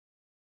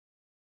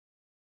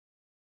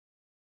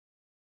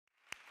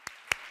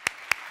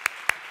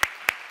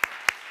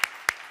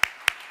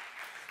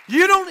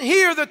You don't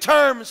hear the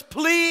terms,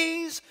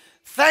 please,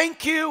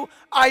 thank you,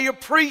 I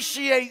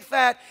appreciate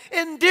that,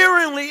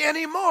 endearingly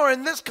anymore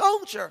in this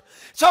culture.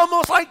 It's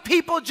almost like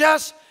people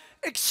just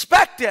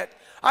expect it.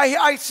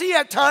 I see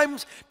at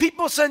times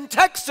people send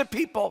texts to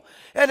people,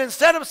 and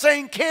instead of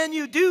saying, can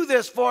you do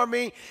this for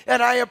me,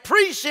 and I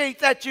appreciate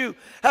that you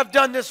have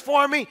done this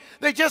for me,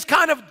 they just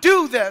kind of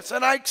do this,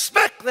 and I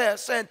expect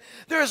this, and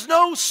there's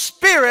no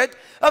spirit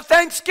of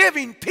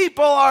thanksgiving.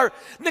 People are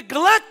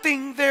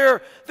neglecting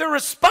their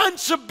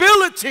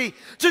responsibility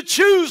to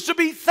choose to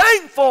be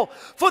thankful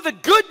for the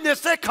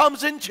goodness that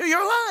comes into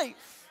your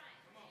life.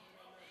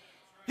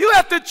 You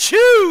have to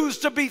choose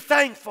to be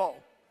thankful.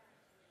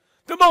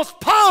 The most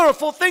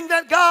powerful thing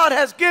that God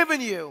has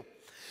given you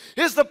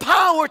is the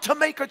power to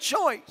make a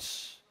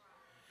choice.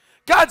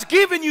 God's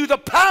given you the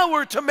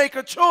power to make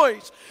a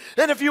choice.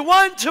 And if you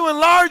want to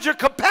enlarge your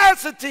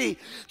capacity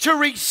to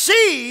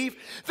receive,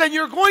 then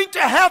you're going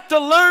to have to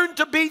learn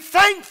to be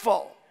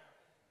thankful.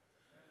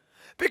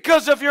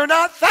 Because if you're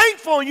not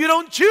thankful and you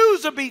don't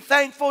choose to be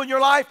thankful in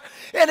your life,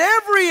 in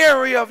every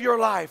area of your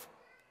life,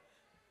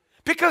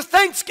 because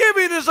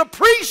thanksgiving is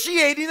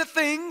appreciating the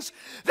things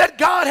that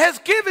God has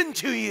given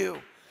to you.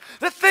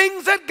 The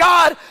things that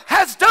God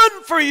has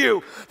done for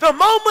you. The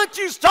moment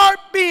you start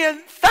being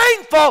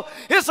thankful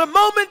is the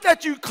moment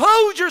that you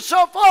close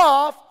yourself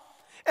off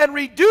and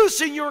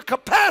reducing your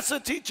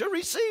capacity to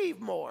receive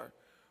more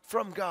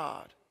from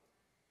God.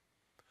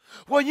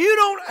 When you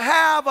don't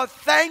have a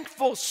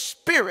thankful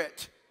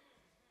spirit,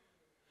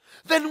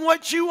 then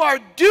what you are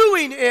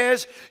doing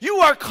is you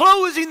are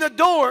closing the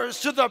doors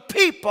to the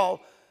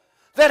people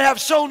that have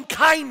shown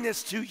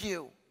kindness to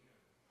you.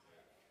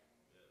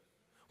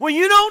 When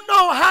you don't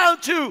know how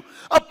to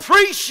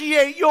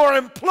appreciate your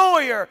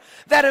employer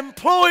that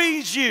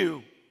employs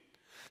you,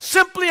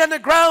 simply on the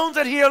grounds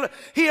that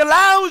he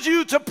allows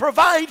you to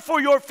provide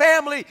for your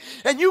family,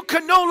 and you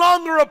can no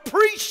longer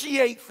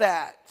appreciate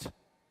that,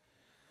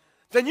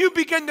 then you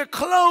begin to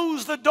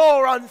close the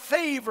door on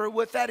favor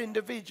with that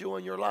individual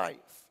in your life.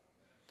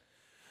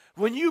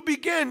 When you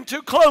begin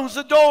to close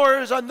the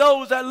doors on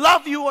those that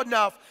love you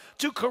enough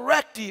to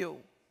correct you.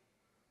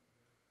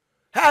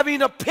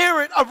 Having a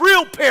parent, a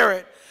real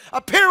parent. A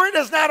parent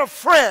is not a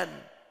friend.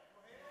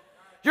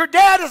 Your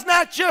dad is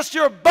not just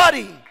your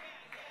buddy.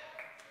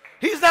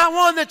 He's not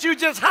one that you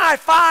just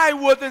high-five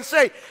with and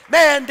say,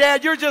 man,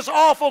 Dad, you're just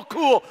awful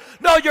cool.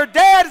 No, your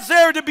dad is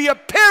there to be a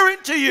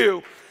parent to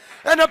you.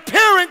 And a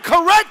parent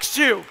corrects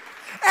you.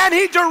 And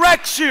he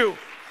directs you.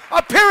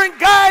 A parent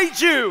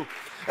guides you.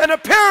 And a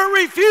parent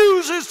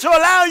refuses to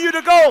allow you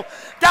to go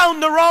down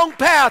the wrong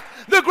path.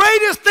 The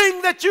greatest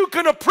thing that you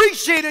can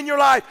appreciate in your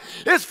life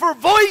is for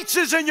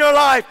voices in your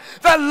life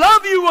that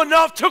love you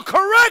enough to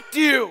correct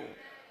you.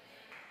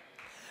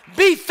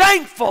 Be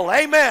thankful.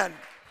 Amen.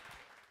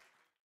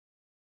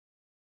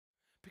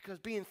 Because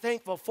being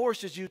thankful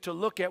forces you to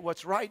look at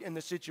what's right in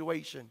the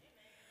situation.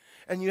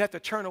 And you have to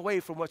turn away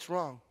from what's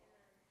wrong.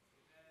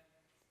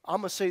 I'm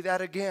going to say that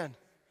again.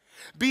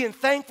 Being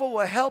thankful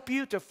will help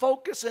you to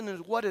focus on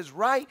what is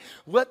right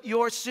with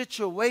your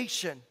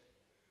situation.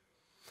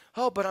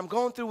 Oh, but I'm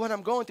going through what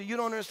I'm going through. You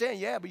don't understand.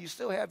 Yeah, but you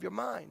still have your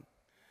mind.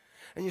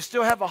 And you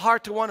still have a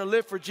heart to want to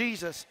live for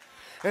Jesus.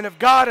 And if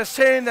God is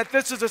saying that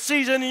this is a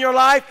season in your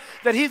life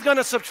that He's going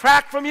to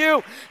subtract from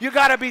you, you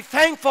got to be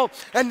thankful.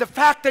 And the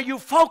fact that you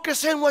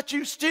focus in what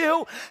you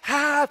still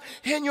have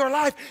in your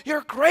life,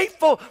 you're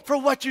grateful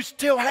for what you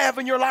still have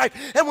in your life.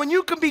 And when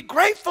you can be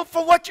grateful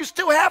for what you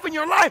still have in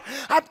your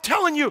life, I'm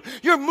telling you,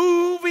 you're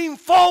moving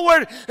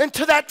forward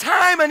into that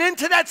time and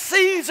into that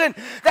season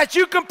that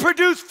you can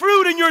produce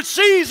fruit in your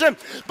season.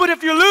 But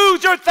if you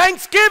lose your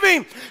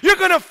thanksgiving, you're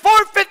going to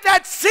forfeit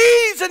that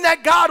season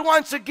that God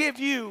wants to give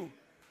you.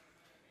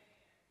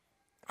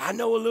 I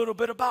know a little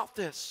bit about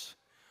this.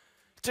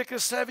 It took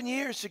us 7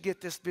 years to get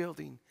this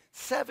building.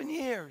 7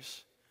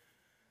 years.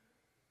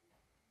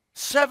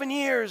 7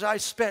 years I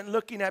spent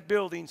looking at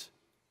buildings.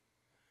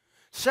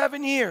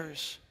 7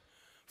 years.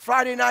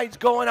 Friday nights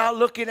going out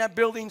looking at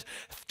buildings,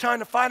 trying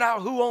to find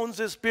out who owns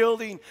this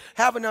building,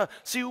 having to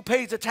see who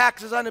pays the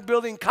taxes on the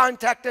building,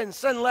 contact them,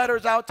 send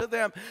letters out to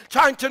them,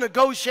 trying to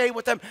negotiate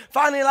with them,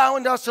 finally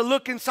allowing us to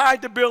look inside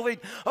the building.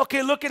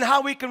 Okay, looking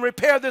how we can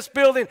repair this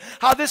building,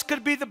 how this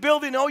could be the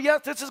building. Oh,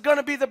 yes, this is going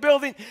to be the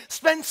building.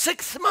 Spend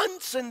 6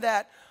 months in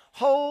that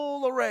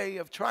whole array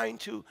of trying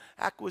to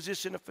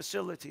acquisition a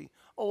facility,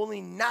 only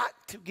not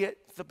to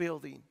get the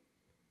building.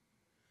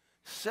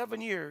 7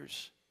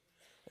 years.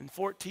 And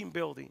 14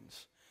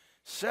 buildings.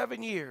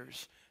 7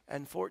 years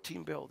and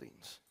 14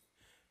 buildings.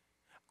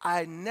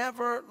 I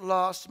never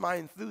lost my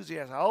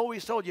enthusiasm. I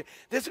always told you,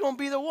 this is going to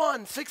be the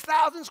one.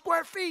 6,000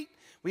 square feet.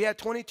 We had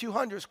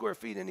 2,200 square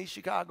feet in East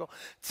Chicago.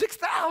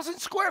 6,000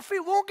 square feet.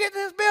 We'll get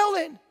this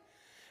building.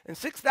 And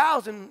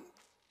 6,000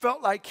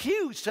 felt like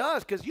huge to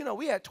us because, you know,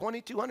 we had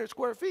 2,200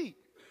 square feet.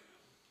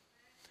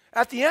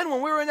 At the end,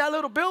 when we were in that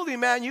little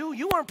building, man,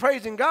 you weren't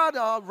praising God,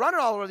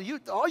 running all over you.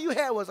 All you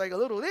had was like a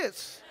little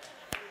this.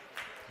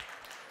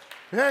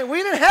 We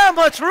didn't have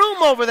much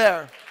room over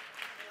there.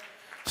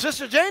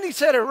 Sister Janie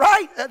said it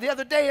right the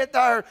other day at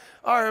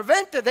our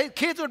event. That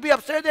kids would be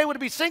upstairs. They would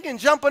be singing,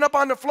 jumping up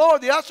on the floor.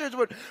 The ushers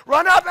would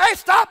run up. Hey,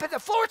 stop it. The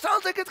floor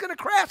sounds like it's going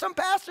to crash on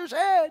Pastor's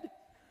head.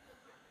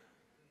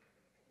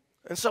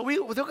 And so we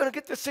were going to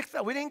get the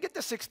 6,000. We didn't get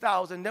the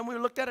 6,000. Then we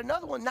looked at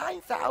another one,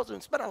 9,000.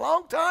 Spent a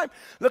long time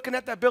looking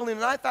at that building,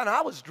 and I thought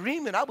I was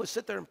dreaming. I would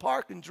sit there and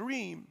park and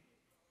dream.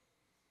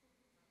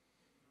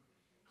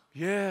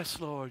 Yes,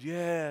 Lord,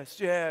 yes,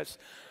 yes.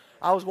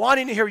 I was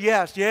wanting to hear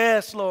yes,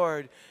 yes,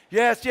 Lord.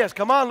 Yes, yes.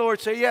 Come on,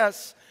 Lord, say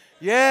yes.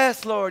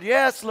 Yes, Lord,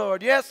 yes,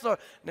 Lord, yes, Lord.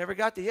 Never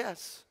got the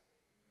yes.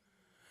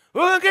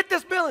 We're going to get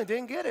this building.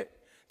 Didn't get it.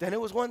 Then it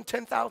was one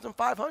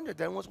 10,500.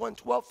 Then it was one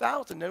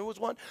 12,000. Then it was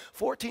one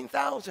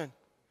 14,000.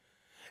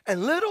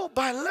 And little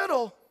by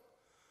little,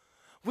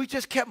 we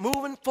just kept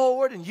moving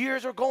forward, and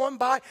years are going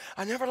by.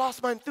 I never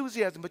lost my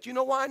enthusiasm. But you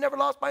know why I never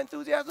lost my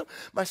enthusiasm?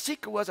 My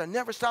secret was I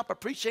never stopped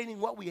appreciating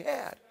what we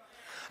had.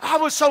 I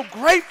was so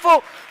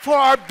grateful for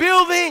our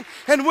building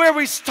and where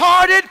we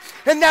started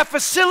and that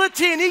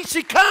facility in East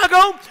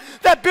Chicago.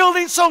 That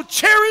building's so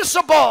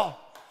cherishable.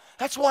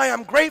 That's why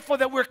I'm grateful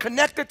that we're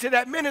connected to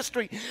that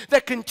ministry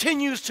that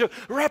continues to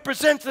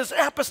represent this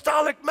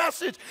apostolic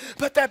message.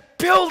 But that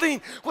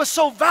building was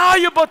so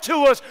valuable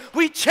to us.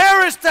 We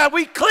cherished that.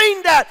 We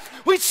cleaned that.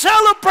 We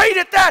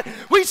celebrated that.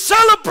 We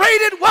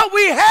celebrated what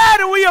we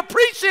had, and we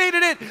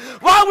appreciated it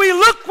while we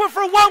looked for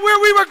where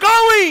we were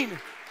going.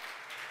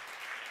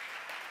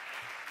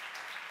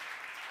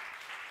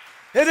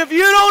 And if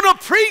you don't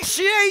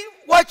appreciate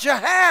what you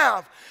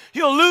have,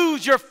 you'll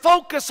lose your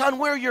focus on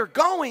where you're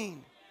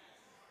going.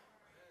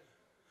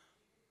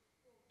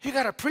 You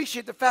got to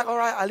appreciate the fact, all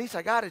right, at least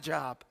I got a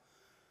job.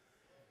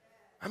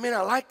 I mean,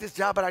 I like this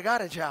job, but I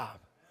got a job.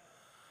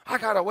 I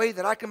got a way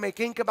that I can make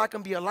income. I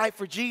can be a life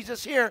for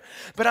Jesus here,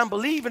 but I'm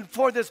believing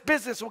for this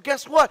business. Well,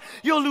 guess what?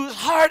 You'll lose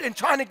heart in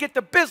trying to get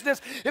the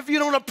business if you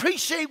don't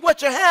appreciate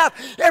what you have.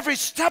 Every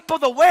step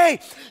of the way,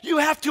 you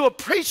have to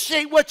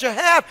appreciate what you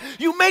have.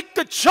 You make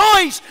the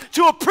choice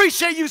to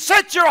appreciate. You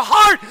set your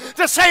heart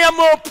to say, I'm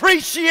going to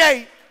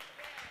appreciate.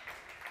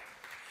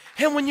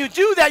 And when you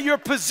do that, you're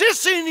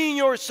positioning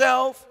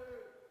yourself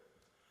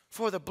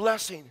for the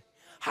blessing.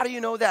 How do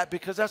you know that?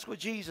 Because that's what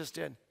Jesus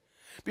did.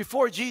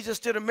 Before Jesus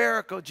did a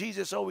miracle,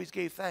 Jesus always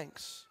gave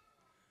thanks.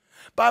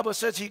 Bible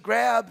says he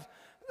grabbed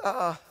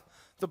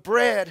the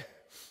bread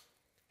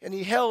and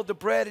he held the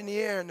bread in the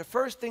air. And the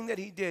first thing that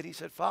he did, he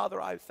said, Father,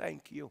 I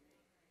thank you.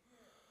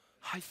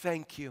 I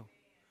thank you.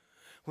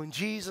 When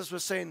Jesus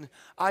was saying,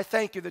 I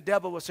thank you, the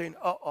devil was saying,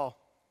 uh-oh.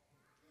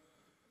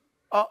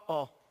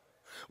 Uh-oh.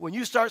 When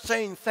you start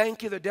saying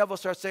thank you, the devil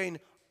starts saying,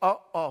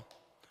 uh-oh.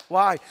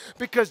 Why?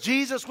 Because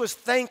Jesus was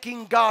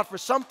thanking God for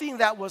something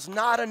that was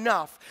not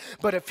enough.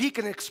 But if he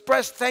can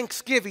express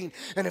thanksgiving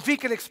and if he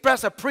can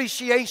express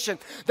appreciation,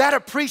 that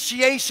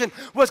appreciation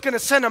was going to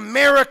send a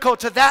miracle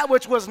to that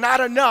which was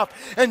not enough.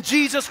 And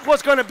Jesus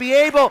was going to be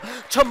able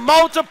to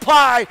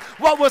multiply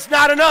what was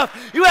not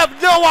enough. You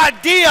have no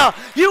idea.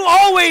 You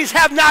always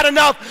have not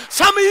enough.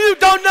 Some of you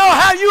don't know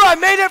how you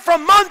have made it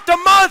from month to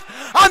month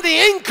on the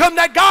income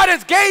that God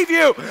has gave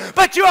you.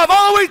 But you have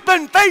always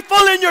been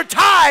faithful in your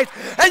tithe,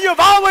 and you've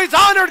always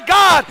honored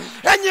God,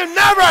 and you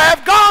never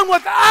have gone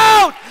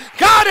without.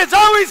 God has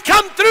always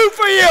come through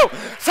for you.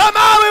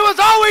 Somehow he was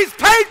always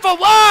paid for.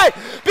 Why?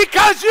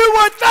 Because you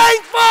were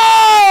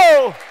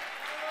thankful.